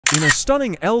In a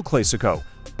stunning El Clásico,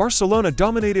 Barcelona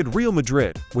dominated Real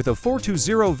Madrid with a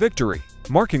 4-0 victory,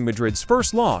 marking Madrid's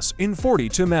first loss in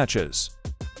 42 matches.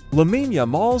 Lamine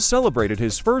Yamal celebrated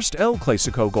his first El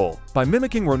Clásico goal by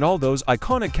mimicking Ronaldo's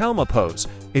iconic Calma pose,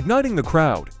 igniting the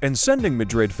crowd and sending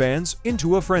Madrid fans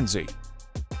into a frenzy.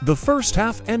 The first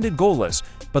half ended goalless,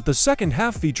 but the second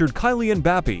half featured Kylian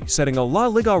Mbappé setting a La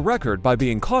Liga record by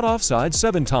being caught offside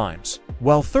 7 times,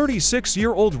 while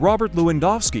 36-year-old Robert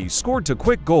Lewandowski scored 2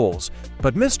 quick goals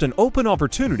but missed an open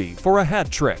opportunity for a hat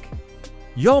trick.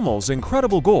 Yamal's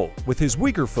incredible goal with his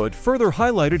weaker foot further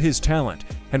highlighted his talent,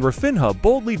 and Rafinha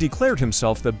boldly declared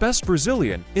himself the best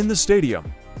Brazilian in the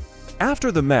stadium. After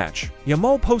the match,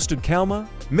 Yamal posted Calma,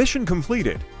 mission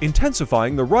completed,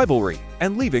 intensifying the rivalry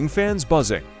and leaving fans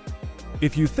buzzing.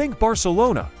 If you think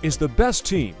Barcelona is the best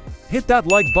team, hit that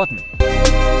like button.